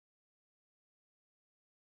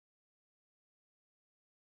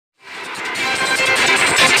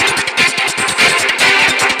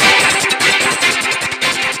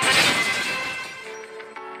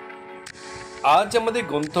আজ আমাদের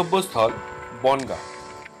গন্তব্যস্থল বনগাঁ।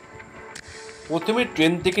 প্রথমে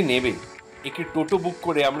ট্রেন থেকে নেমে একটি টোটো বুক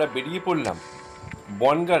করে আমরা বেরিয়ে পড়লাম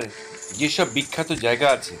বনগাঁর যেসব বিখ্যাত জায়গা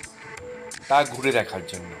আছে তা ঘুরে দেখার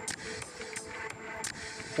জন্য।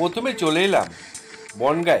 প্রথমে চলে এলাম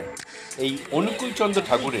বনগাঁয় এই অনুকূলচন্দ্র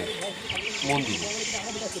ঠাকুরের মন্দিরে।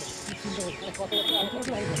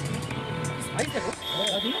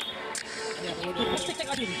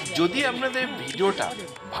 যদি আপনাদের ভিডিওটা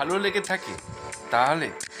ভালো লেগে থাকে তাহলে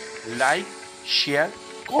লাইক, শেয়ার,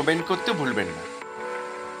 কমেন্ট করতে ভুলবেন না।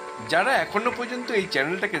 যারা এখনো পর্যন্ত এই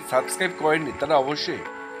চ্যানেলটাকে সাবস্ক্রাইব করেননি তারা অবশ্যই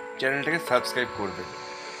চ্যানেলটাকে সাবস্ক্রাইব করবেন।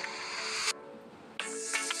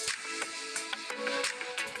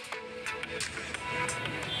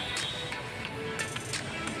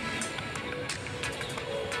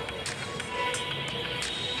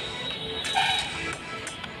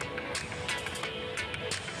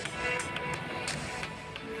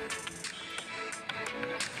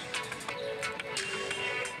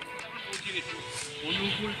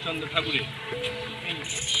 অনুকূলচন্দ্র ঠাকুরের এই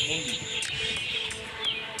মন্দির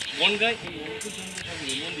বনগাঁয়। এই অনুকূলচন্দ্র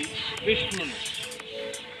ঠাকুরের মন্দির বেশ পুরনো।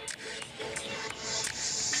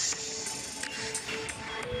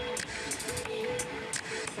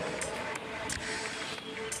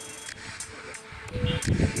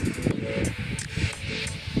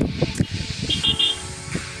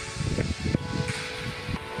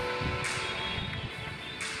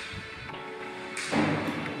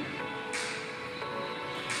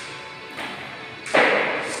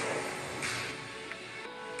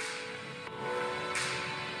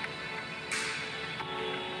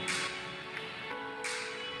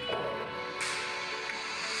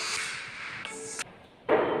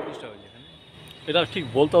 এটা ঠিক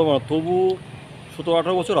বলতে হবে না, তবু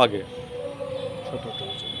 17-18 বছর আগে। 17-18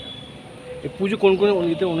 বছর। এই পুজো কোন কোন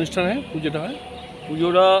অনুষ্ঠান হয়? পুজোটা হয়,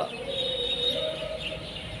 পুজোটা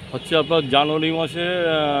হচ্ছে আপনার জানুয়ারি মাসে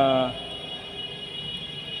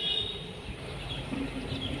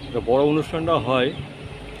বড় অনুষ্ঠানটা হয়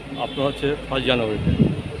আপনার হচ্ছে 1 জানুয়ারিতে,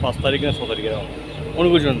 5 তারিখে না 6 তারিখে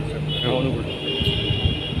অনুকূলচন্দ্র।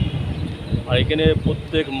 আর এখানে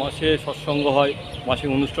প্রত্যেক মাসে সৎসঙ্গ হয়, মাসিক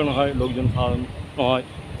অনুষ্ঠান হয়, লোকজন খাওয়ানো হয়।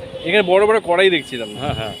 এখানে বড় বড় কড়াই দেখছিলাম।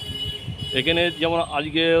 হ্যাঁ হ্যাঁ, এখানে যেমন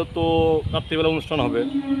আজকে তো রাত্রিবেলা অনুষ্ঠান হবে,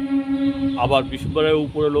 আবার বৃহস্পতিবারের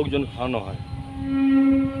উপরে লোকজন খাওয়ানো হয়।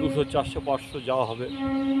 200, 400, 500 যাওয়া হবে,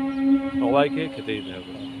 সবাইকে খেতে দিতে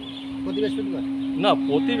হবে। প্রতি বৃহস্পতিবার না,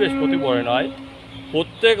 প্রতি বৃহস্পতিবারে নয়,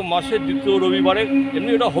 প্রত্যেক মাসের দ্বিতীয় রবিবারে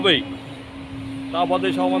এমনি এটা হবেই। তা বাদে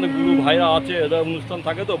সব আমাদের গুরু ভাইরা আছে, এদের অনুষ্ঠান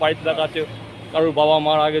থাকে তো, বাড়িতে দেখা আছে কারোর বাবা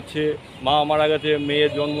মারা গেছে, মা মারা গেছে,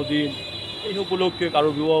 মেয়ের জন্মদিন, এই উপলক্ষে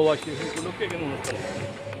কারোর বিবাহবার্ষিকী, সেই উপলক্ষে এখানে অনুষ্ঠান হয়।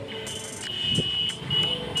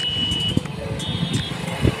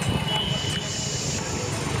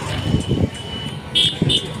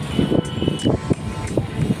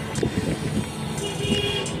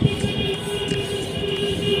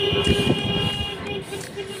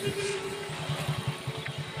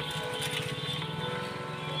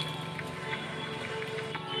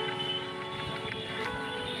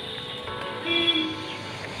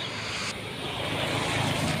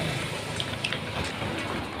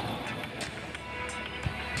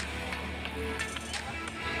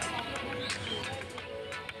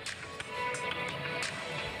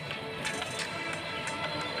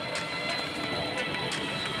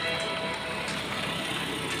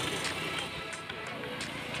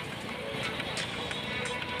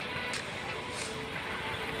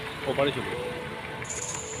 ওপারে চলে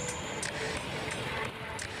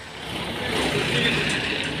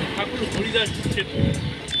ঠাকুর হরিদাস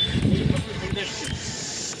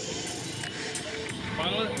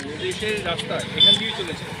বাংলাদেশের রাস্তা এখান দিয়েই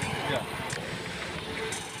চলেছে।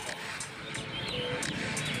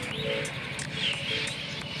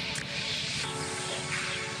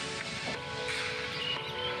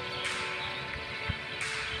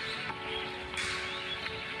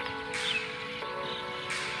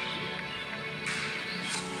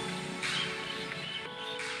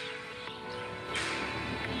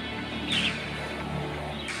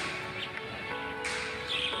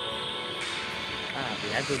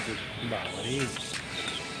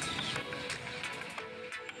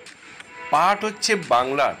 পাট হচ্ছে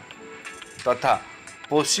বাংলার তথা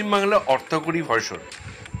পশ্চিমবাংলার অর্থকরী ফসল।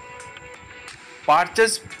 পাট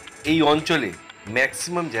চাষ এই অঞ্চলে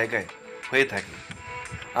ম্যাক্সিমাম জায়গায় হয়ে থাকে।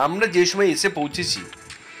 আমরা যে সময় এসে পৌঁছেছি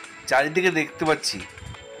চারিদিকে দেখতে পাচ্ছি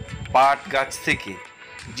পাট গাছ থেকে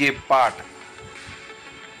যে পাট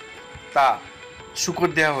তা শুকর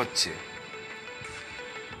দেওয়া হচ্ছে।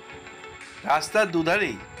 রাস্তার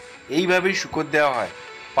দুধারেই এইভাবেই শুকর দেওয়া হয়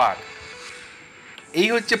পাট। এই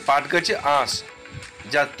হচ্ছে পাট গাছে আঁশ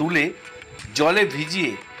যা তুলে জলে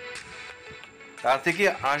ভিজিয়ে তা থেকে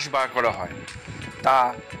আঁশ বার করা হয়, তা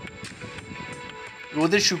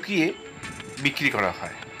রোদে শুকিয়ে বিক্রি করা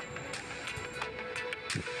হয়।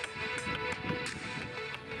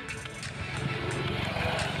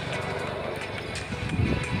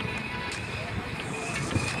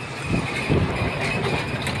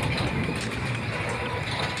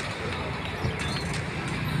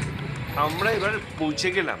 আমরা এবার পৌঁছে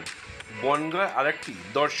গেলাম বনগাঁর আরেকটি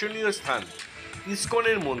দর্শনীয় স্থান,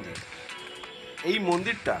 ইস্কনের মন্দির। এই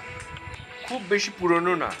মন্দিরটা খুব বেশি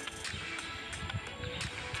পুরনো না।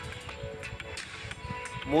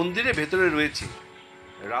 মন্দিরের ভেতরে রয়েছে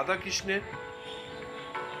রাধাকৃষ্ণের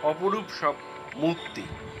অপরূপ সব মূর্তি।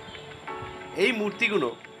 এই মূর্তিগুলো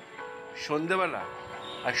সন্ধ্যেবেলা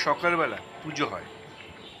আর সকালবেলা পুজো হয়।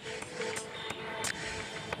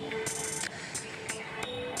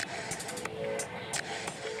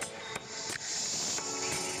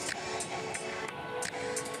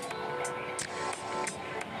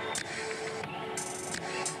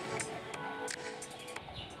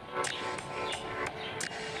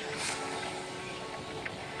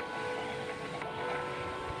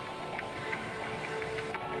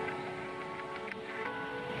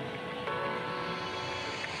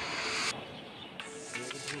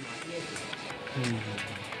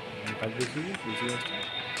 কাজ বেশি বেশি আসছে।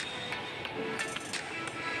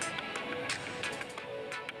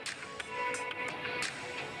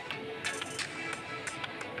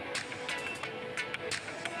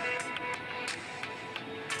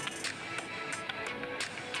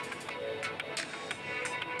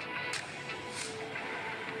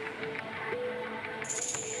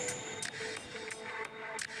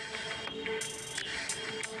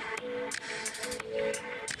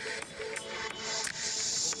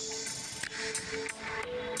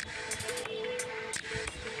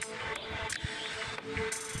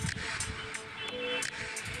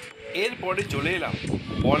 এরপরে চলে এলাম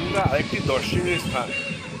বনগাঁ আরেকটি দর্শনীয় স্থান,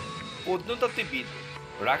 প্রত্নতাত্ত্বিকবিদ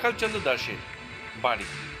রাখালচন্দ্র দাসের বাড়ি।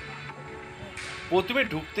 প্রথমে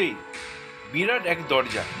ঢুকতেই বিরাট এক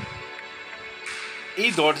দরজা।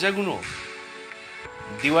 এই দরজাগুলো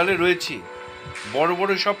দেওয়ালে রয়েছে বড়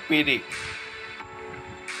বড় সব পেরেক,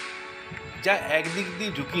 যা একদিক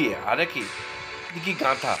দিয়ে ঢুকিয়ে আরেক দিকে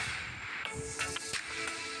গাঁথা।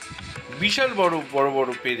 বিশাল বড় বড়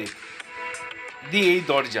বড় পেরেক দিয়ে এই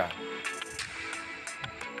দরজা।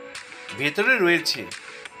 ভেতরে রয়েছে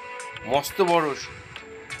মস্ত বড়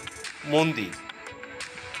মন্দির।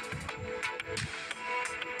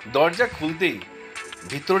 দরজা খুলতেই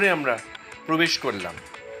ভিতরে আমরা প্রবেশ করলাম।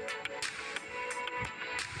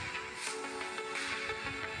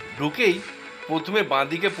 ঢুকেই প্রথমে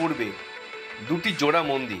বাঁদিকে পড়বে দুটি জোড়া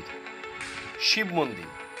মন্দির, শিব মন্দির।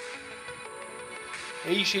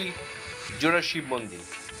 এই সেই জোড়া শিব মন্দির,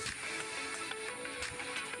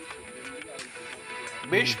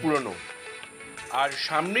 বেশ পুরনো। আর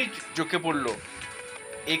সামনেই চোখে পড়ল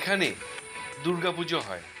এখানে দুর্গাপুজো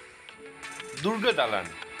হয়, দুর্গা দালান।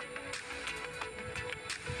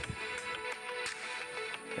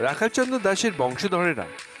 রাখালচন্দ্র দাসের বংশধরেরা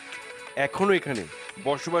এখনো এখানে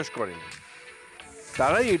বসবাস করেন।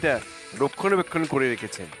 তারাই এটা রক্ষণাবেক্ষণ করে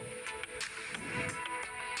রেখেছেন।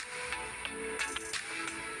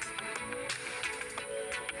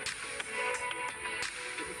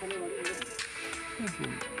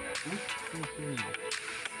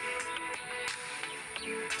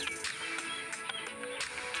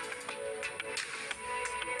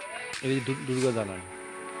 এই যে দুর্গা দালান,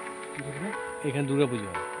 এখানে দুর্গা পুজো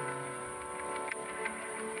হয়।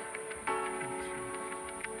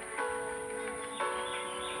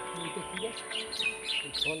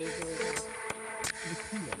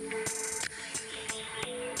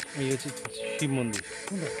 এই হচ্ছে শিব মন্দির,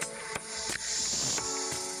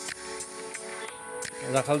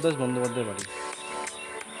 রাখাল দাস বন্দ্যোপাধ্যায়ের বাড়ি।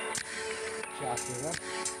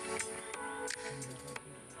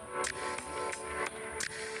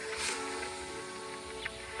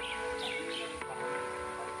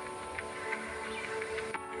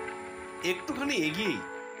 একটুখানি এগিয়েই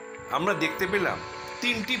আমরা দেখতে পেলাম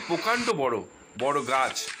তিনটি প্রকাণ্ড বড় বড়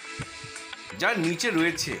গাছ, যার নিচে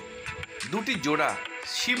রয়েছে দুটি জোড়া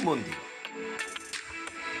শিব মন্দির।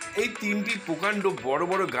 এই তিনটি প্রকাণ্ড বড়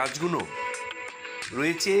বড় গাছগুলো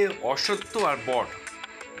রয়েছে অশ্বত্থ আর বট।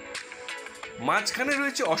 মাঝখানে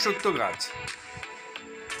রয়েছে অশ্বত্থ গাছ,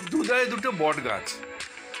 দুধারে দুটো বট গাছ,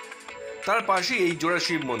 তার পাশে এই জোড়া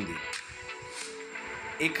শিব মন্দির।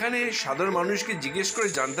 এখানে সাধারণ মানুষকে জিজ্ঞেস করে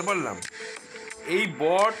জানতে পারলাম এই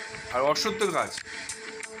বট আর অশ্বত্থ গাছ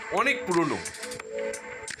অনেক পুরনো।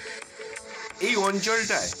 এই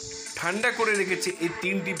অঞ্চলটায় ঠান্ডা করে রেখেছে এই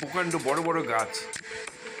 3টি প্রকাণ্ড বড় বড় গাছ।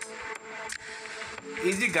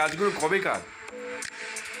 এই যে গাছগুলো কবেকার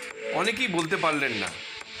অনেকেই বলতে পারলেন না,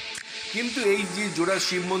 কিন্তু এই যে জোড়া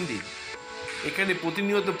শিব মন্দির, এখানে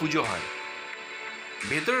প্রতিনিয়ত পুজো হয়।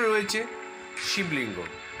 ভেতরে রয়েছে শিবলিঙ্গ।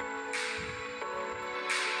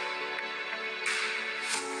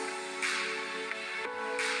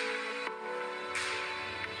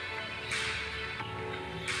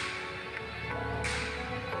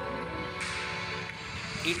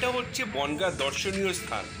 এটা হচ্ছে বনগাঁ দর্শনীয়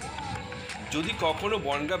স্থান। যদি কখনো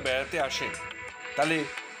বনগাঁ বেড়াতে আসেন তাহলে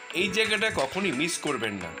এই জায়গাটা কখনই মিস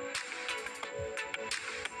করবেন না।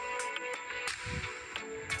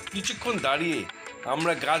 কিছুক্ষণ দাঁড়িয়ে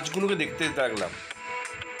আমরা গাছগুলোকে দেখতে থাকলাম।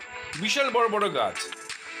 বিশাল বড় বড় গাছ,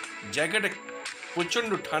 জায়গাটা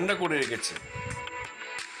প্রচণ্ড ঠান্ডা করে রেখেছে।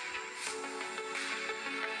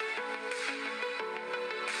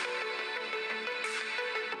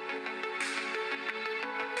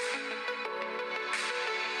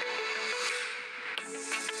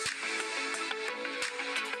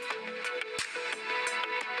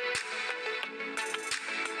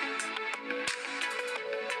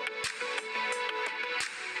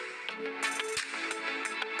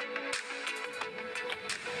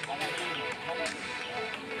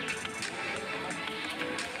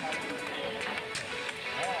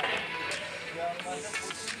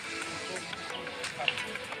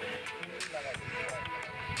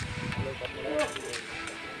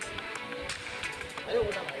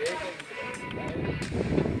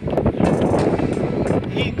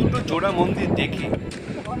 এই দুটো জোড়া মন্দির দেখে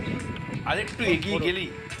আরেকটু এগিয়ে গেলেই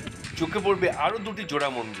চোখে পড়বে আরো দুটি জোড়া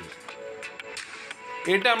মন্দির।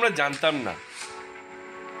 এটা আমরা জানতাম না।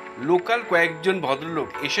 লোকাল কয়েকজন ভদ্রলোক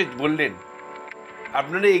এসে বললেন,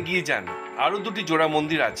 আপনারা এগিয়ে যান, আরো দুটি জোড়া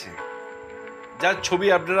মন্দির আছে, যার ছবি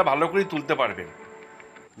আপনারা ভালো করে তুলতে পারবেন।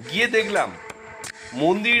 গিয়ে দেখলাম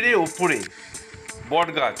মন্দিরের ওপরে বট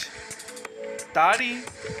গাছ, তারই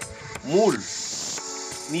মূল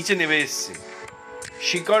নিচে নেমে এসছে।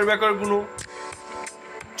 শিকড় ব্যাকড়গুলো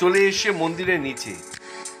চলে এসে মন্দিরের নিচে,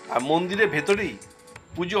 আর মন্দিরের ভেতরেই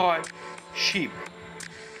পুজো হয় শিব।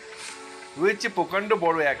 রয়েছে প্রকাণ্ড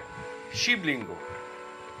বড় এক শিবলিঙ্গ।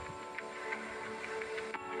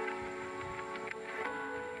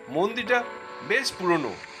 মন্দিরটা বেশ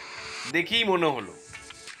পুরনো, দেখেই মনে হলো।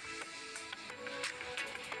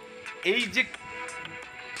 এই যে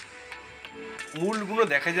মূলগুলো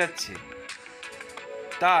দেখা যাচ্ছে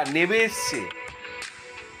তা নেমে এসছে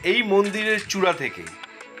এই মন্দিরের চূড়া থেকে,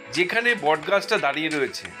 যেখানে বটগাছটা দাঁড়িয়ে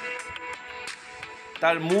রয়েছে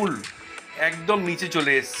তার মূল একদম নিচে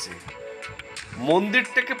চলে এসছে।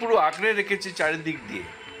 মন্দিরটাকে পুরো আঁকড়ে রেখেছে চারিদিক দিয়ে।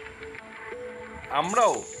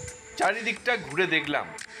 আমরাও চারিদিকটা ঘুরে দেখলাম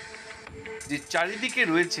যে চারিদিকে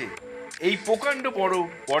রয়েছে এই প্রকাণ্ড বড়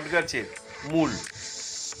বটগাছের মূল।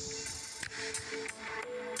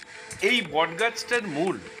 এই বটগাছটার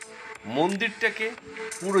মূল মন্দিরটাকে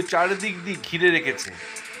পুরো চারিদিক দিয়ে ঘিরে রেখেছে।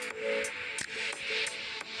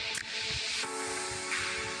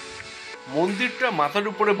 মন্দিরটা মাথার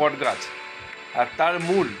উপরে বটগাছ, আর তার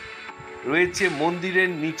মূল রয়েছে মন্দিরের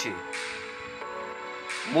নিচে।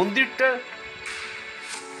 মন্দিরটা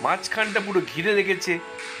মাঝখানটা পুরো ঘিরে রেখেছে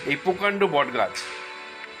এই প্রকাণ্ড বটগাছ।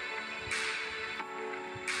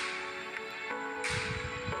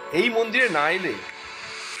 এই মন্দিরে না এলে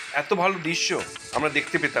এত ভালো দৃশ্য আমরা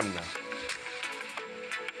দেখতে পেতাম না।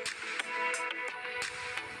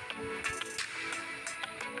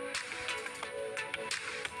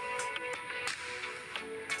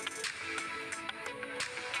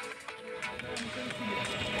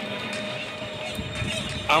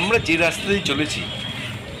 আমরা যে রাস্তা দিয়ে চলেছি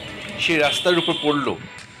সেই রাস্তার উপর পড়ল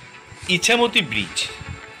ইছামতি ব্রিজ।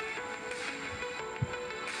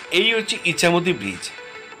 এই হচ্ছে ইছামতি ব্রিজ।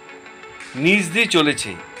 নিচ দিয়ে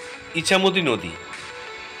চলেছে ইছামতি নদী,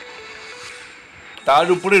 তার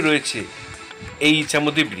উপরে রয়েছে এই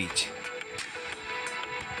ইছামতি ব্রিজ।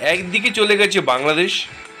 একদিকে চলে গেছে বাংলাদেশ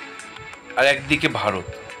আর একদিকে ভারত।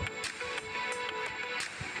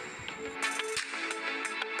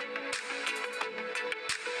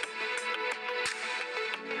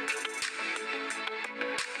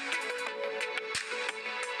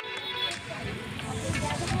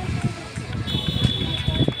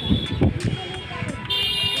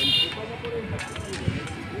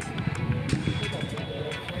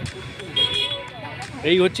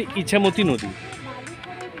 এই হচ্ছে ইছামতি নদী।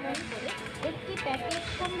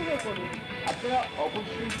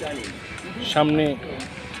 সামনে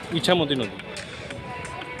ইছামতি নদী।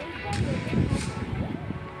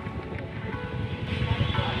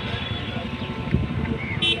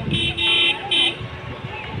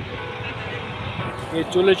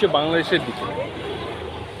 চলেছে বাংলাদেশের দিকে,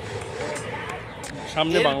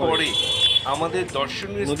 সামনে এরপরে বাংলাদেশ, আমাদের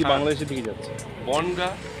দর্শনীয় নদী স্থান বাংলাদেশের দিকে যাচ্ছে।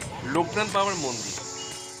 বনগাঁ লোকনাথ বাবার মন্দির।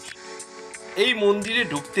 এই মন্দিরে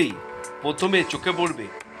ঢুকতেই প্রথমে চোখে পড়বে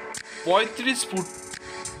 ৩৫ ফুট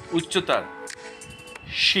উচ্চতার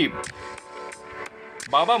শিব।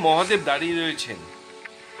 বাবা মহাদেব দাঁড়িয়ে রয়েছেন।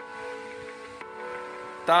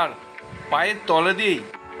 তার পায়ের তলা দিয়েই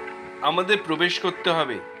আমাদের প্রবেশ করতে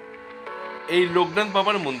হবে এই লোকনাথ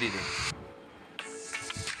বাবার মন্দিরে।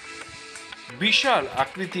 বিশাল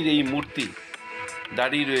আকৃতির এই মূর্তি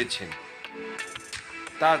দাঁড়িয়ে রয়েছেন।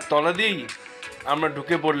 তার তলা দিয়েই আমরা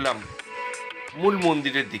ঢুকে পড়লাম মূল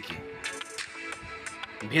মন্দিরের দিকে।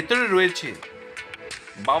 ভেতরে রয়েছে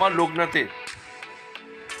বাবা লোকনাথের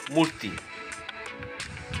মূর্তি।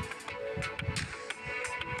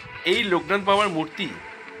 এই লোকনাথ বাবার মূর্তি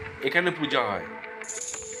এখানে পূজা হয়।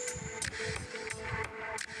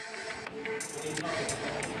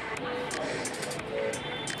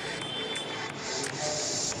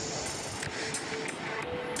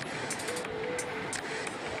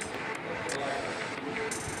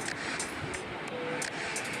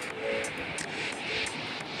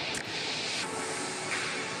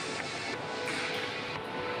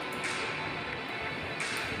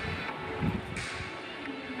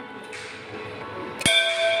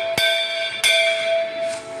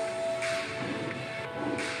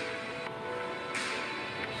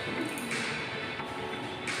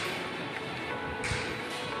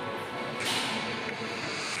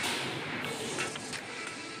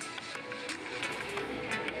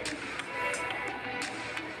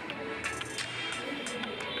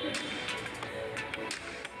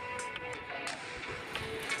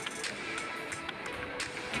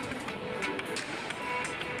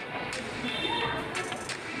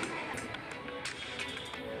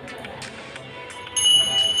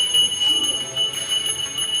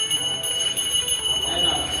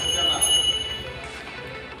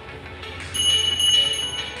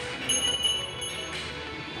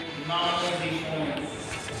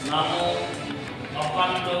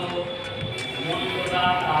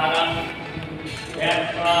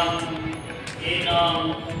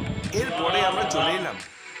 এরপরে আমরা চলে এলাম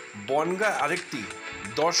বনগাঁ আরেকটি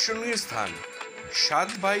দর্শনীয় স্থান, সাত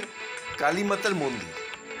ভাই কালীমাতার মন্দির।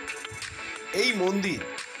 এই মন্দির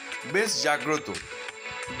বেশ জাগ্রত।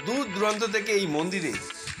 দূর দূরান্ত থেকে এই মন্দিরে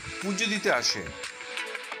পুজো দিতে আসে।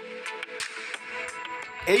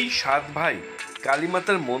 এই সাত ভাই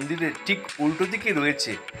কালীমাতার মন্দিরের ঠিক উল্টো দিকে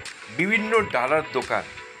রয়েছে বিভিন্ন ডালার দোকান।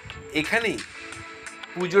 এখানেই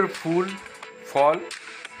পুজোর ফুল, ফল,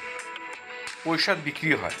 প্রসাদ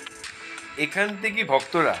বিক্রি হয়। এখান থেকে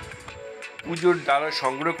ভক্তরা পুজোর ডালা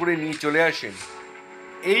সংগ্রহ করে নিয়ে চলে আসেন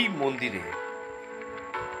এই মন্দিরে।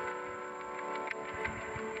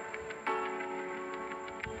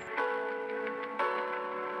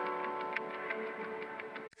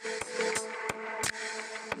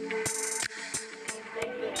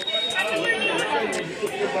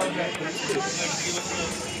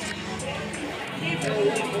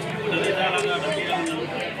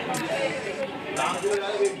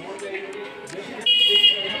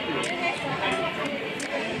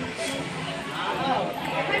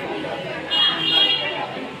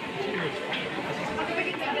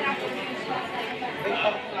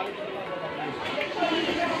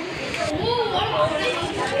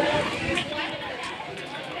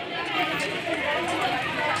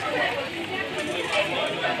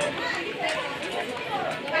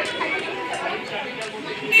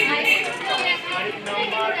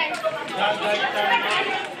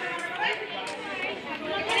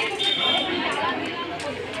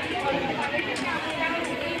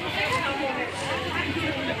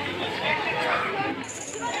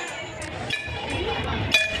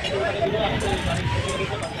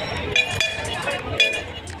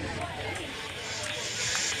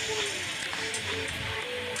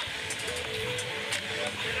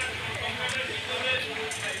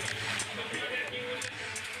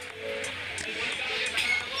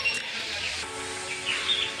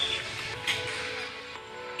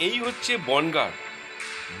 এই হচ্ছে বনগাঁর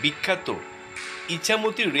বিখ্যাত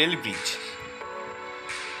ইছামতি রেল ব্রিজ।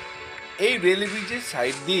 এই রেল ব্রিজের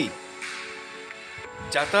সাইড দিয়েই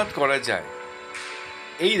যাতায়াত করা যায়।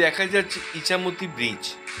 এই দেখা যাচ্ছে ইছামতি ব্রিজ,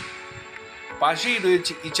 পাশেই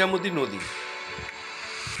রয়েছে ইছামতি নদী।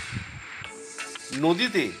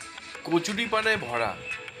 নদীতে কচুরিপানায় ভরা।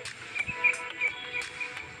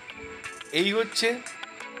 এই হচ্ছে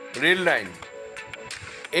রেল লাইন।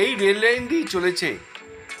 এই রেল লাইন দিয়েই চলেছে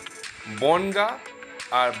বনগাঁ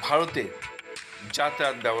আর ভারতের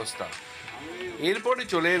যাতায়াত ব্যবস্থা। এরপরে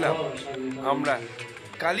চলে এলাম আমরা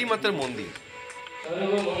কালীমাতার মন্দির।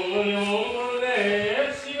 সর্বমঙ্গলে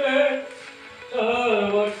শিবে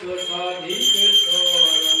সর্বত্র সাধিকে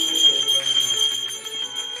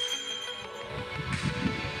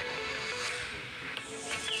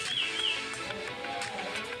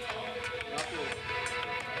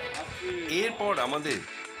এরপর আমাদের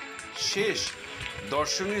শেষ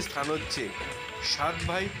দর্শনীয় স্থান হচ্ছে সাত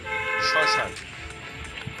ভাই শ্মশান।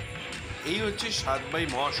 এই হচ্ছে সাত ভাই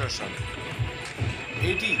মহাশ্মশান।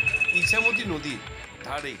 এটি ইছামতি নদীর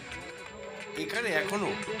ধারে। এখানে এখনো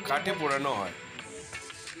কাঠে পোড়ানো হয়,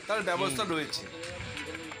 তার ব্যবস্থা রয়েছে।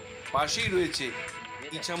 পাশেই রয়েছে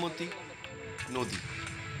ইছামতি নদী।